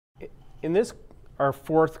in this, our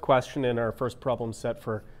fourth question in our first problem set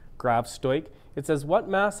for Gravimetric, it says what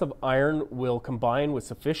mass of iron will combine with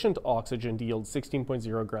sufficient oxygen to yield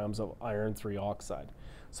 16.0 grams of iron 3 oxide.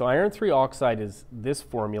 So iron 3 oxide is this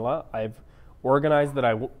formula. I've organized that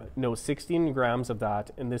I know 16 grams of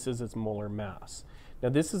that, and this is its molar mass. Now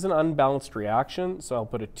this is an unbalanced reaction, so I'll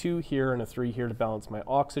put a 2 here and a 3 here to balance my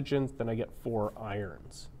oxygens, then I get 4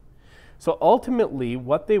 irons. So ultimately,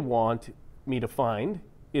 what they want me to find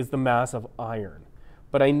is the mass of iron.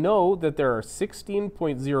 But I know that there are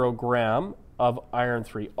 16.0 gram of iron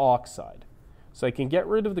 3 oxide. So I can get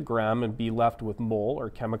rid of the gram and be left with mole, or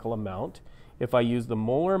chemical amount, if I use the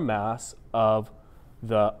molar mass of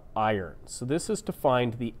the iron. So this is to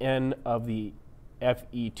find the N of the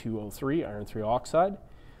Fe2O3, iron 3 oxide.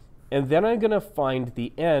 And then I'm going to find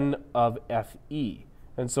the N of Fe.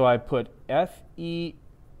 And so I put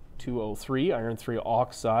Fe2O3, iron 3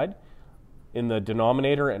 oxide, in the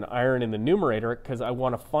denominator and iron in the numerator because I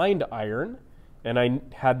want to find iron, and I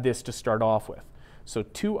had this to start off with. So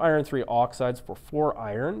 2 iron 3 oxides for 4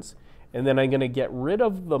 irons, and then I'm going to get rid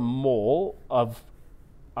of the mole of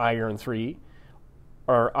iron 3,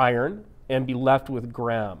 or iron, and be left with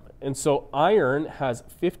gram. And so iron has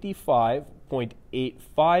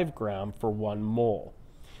 55.85 gram for 1 mole.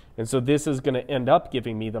 And so this is going to end up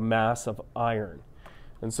giving me the mass of iron.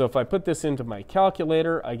 And so if I put this into my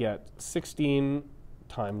calculator, I get 16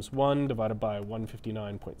 times 1 divided by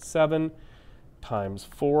 159.7 times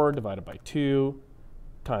 4 divided by 2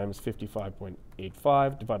 times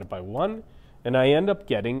 55.85 divided by 1. And I end up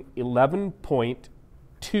getting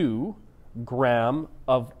 11.2 gram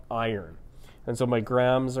of iron. And so my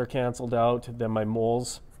grams are canceled out, then my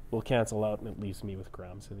moles will cancel out, and it leaves me with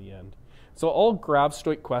grams at the end. So all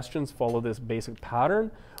Gravimetric questions follow this basic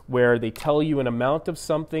pattern where they tell you an amount of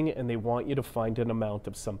something and they want you to find an amount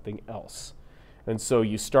of something else. And so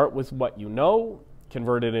you start with what you know,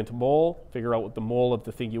 convert it into mole, figure out what the mole of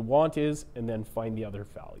the thing you want is, and then find the other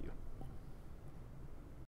value.